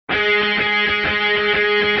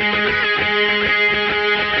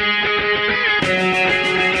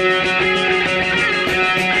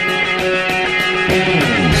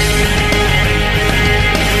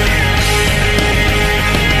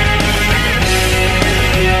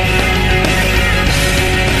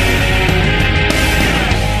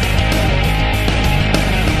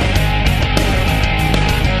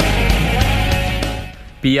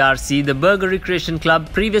BRC, the Burgher Recreation Club,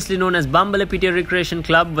 previously known as BRC Recreation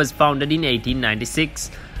Club, was founded in 1896.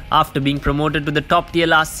 After being promoted to the top tier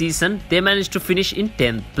last season, they managed to finish in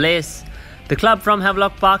 10th place. The club from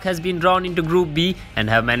Havelock Park has been drawn into Group B and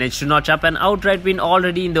have managed to notch up an outright win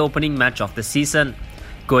already in the opening match of the season.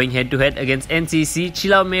 Going head-to-head against NCC,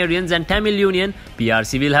 Chilau Marians and Tamil Union,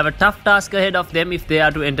 BRC will have a tough task ahead of them if they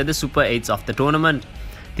are to enter the Super 8s of the tournament.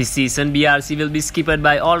 This season, BRC will be skippered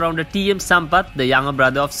by all-rounder TM Sampath, the younger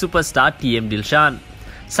brother of superstar TM Dilshan.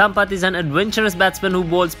 Sampath is an adventurous batsman who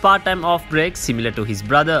bowls part-time off-breaks similar to his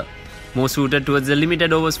brother. More suited towards the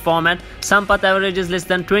limited overs format, Sampath averages less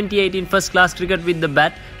than 28 in first-class cricket with the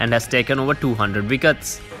bat and has taken over 200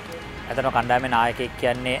 wickets. ඇතන කණ්ඩායමේ නායකයෙක්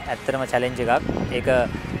කියන්නේ ඇත්තටම challenge එකක්. ඒක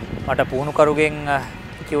මට පුහුණුකරුගෙන්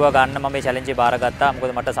කිව්වා ගන්න මම මේ චැලෙන්ජ් එක බාරගත්තා.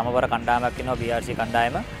 මොකද මට සමබර කණ්ඩායමක් ඉන්නවා BRC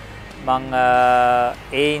කණ්ඩායම. මම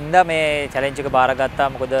ඒ ඉඳලා මේ චැලෙන්ජ් එක බාරගත්තා.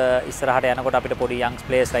 මොකද ඉස්සරහට යනකොට අපිට පොඩි යන්ග්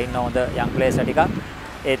ප්ලේයර්ස්ලා ඉන්නවා හොඳ යන්ග් ප්ලේයර්ස්ලා ටිකක්.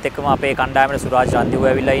 ඒත් එක්කම අපේ කණ්ඩායමේ සුරාජ් රන්දිව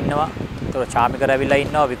ඇවිල්ලා ඉන්නවා. ඒතර චාමිකර ඇවිල්ලා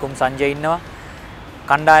ඉන්නවා. විකුම් සංජය ඉන්නවා.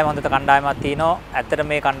 කණ්ඩායම හොඳට කණ්ඩායමක් තියෙනවා. ඇත්තට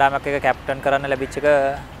මේ කණ්ඩායමක් එක කැප්ටන් කරන්න ලැබිච්ච එක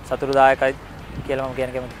සතුටුදායකයි කියලා මම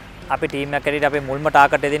කියන්න කැමතියි. අපි ටීම් එකක් ඇරෙට අපේ මුල්ම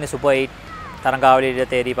ටාගට් එක දෙන්නේ සුපර් 8 තරඟාවලියට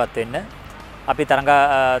තේරීපත් වෙන්න. අපි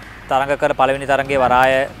තරඟ කර පළවෙනි තරඟයේ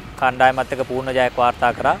වරාය කණ්ඩායමත් එක්ක පූර්ණ ජයක්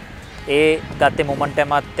වාර්තා කරා. ඒ ගත්තේ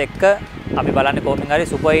මොමන්ටම් එකත් එක්ක අපි බලන්නේ කොහොමින් හරි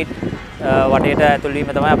සුපර් 8 වටේට ඇතුල්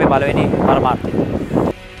වීම තමයි අපේ පළවෙනි පරමාර්ථය.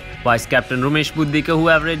 Vice captain Romesh Buddhika, who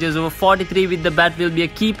averages over 43 with the bat, will be a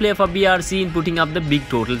key player for BRC in putting up the big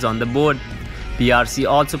totals on the board. BRC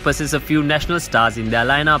also possesses a few national stars in their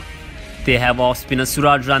lineup. They have off-spinner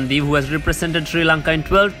Suraj Randeep, who has represented Sri Lanka in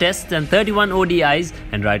 12 tests and 31 ODIs,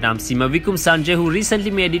 and right-arm seamer Vikum Sanjay, who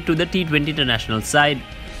recently made it to the T20 international side.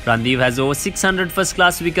 Randeep has over 600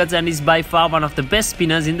 first-class wickets and is by far one of the best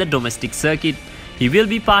spinners in the domestic circuit. He will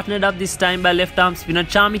be partnered up this time by left-arm spinner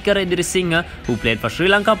Chamikara Edirisinghe, who played for Sri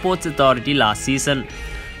Lanka Ports Authority last season.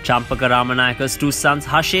 Champaka Ramanayaka's two sons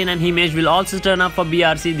Hashen and Himesh will also turn up for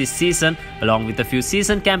BRC this season, along with a few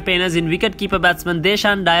seasoned campaigners in wicket-keeper batsman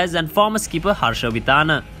Deshan Dias and former skipper Harsha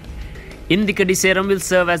Vitana. Indika Diseram will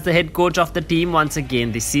serve as the head coach of the team once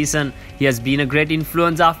again this season. He has been a great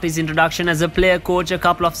influence after his introduction as a player coach a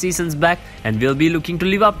couple of seasons back and will be looking to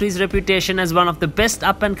live up to his reputation as one of the best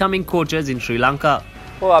up-and-coming coaches in Sri Lanka.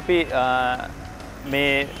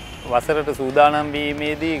 වසරට සූදානම්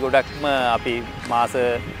වීමේදී ගොඩක්ම අපි මාස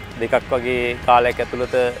දෙකක් වගේ කාලයක්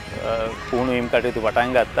ඇතුළත පුහුණුවීම් කටයුතු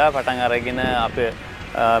පටන් ගත්තා. පටන් අරගෙන අපේ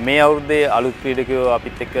මේ අවුරුද්දේ අලුත් ක්‍රීඩකයෝ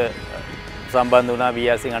අපිත් එක්ක සම්බන්ධ වුණා.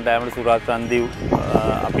 BRC කණ්ඩායමට සුරාජ් රන්දිව්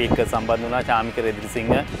අපි එක්ක සම්බන්ධ වුණා. චාමිකර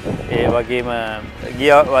එදිරිසිංහ ඒ වගේම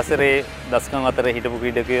ගිය වසරේ දශකම් අතර හිටපු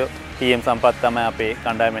ක්‍රීඩකයෝ TM සම්පත් තමයි අපේ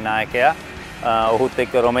කණ්ඩායමේ නායකයා. ඔහුත්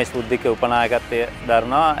එක්ක රොමේෂ් බුද්ධික උපනායකත්වය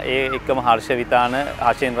දරනවා. ඒ එක්කම හර්ෂ විතාන,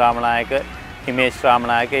 හෂෙන් රාමනායක, හිමේෂ්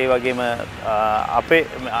රාමනායක ඒ වගේම අපේ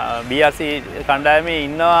BRC කණ්ඩායමේ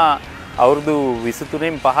ඉන්නවා අවුරුදු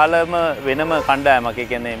 23න් 15ම වෙනම කණ්ඩායමක්. ඒ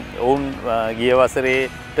කියන්නේ ඔවුන් ගිය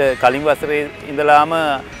වසරේට කලින් වසරේ ඉඳලාම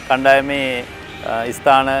කණ්ඩායමේ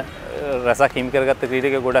ස්ථාන රසක් හිමි කරගත්ත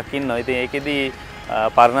ක්‍රීඩකයෝ ගොඩක් ඉන්නවා. ඉතින් ඒකෙදි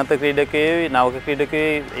පරණත ක්‍රීඩකයෝ, නවක ක්‍රීඩකයෝ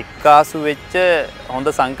එක්කාසු වෙච්ච හොඳ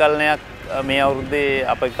සංකලනයක් මේ අවුරුද්දේ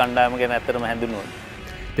අපේ කණ්ඩායම ගැන ඇත්තටම හැඳින්වුවා.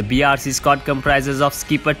 The BRC squad comprises of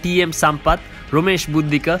skipper TM Sampath, Romesh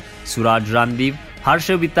Buddhika, Suraj Randeep,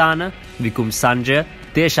 Harsha Vitana, Vikum Sanjay,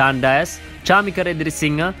 Deshan Dias, Chamikara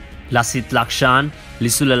Edirisinghe, Lasit Lakshan,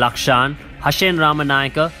 Lisula Lakshan, Hashen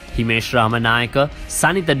Ramanayaka, Himesh Ramanayaka,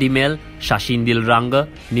 Sanitha Dimel, Shashindil Ranga,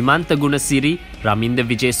 Nimantha Gunasiri, Raminda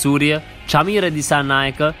Vijay Surya, Chamira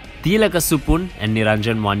Disanayaka, Tilaka Supun and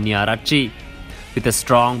Niranjan Wanyarachi. With a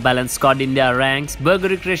strong, balanced squad in their ranks, Burgher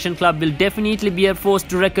Recreation Club will definitely be a force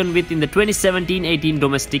to reckon with in the 2017-18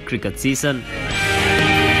 domestic cricket season.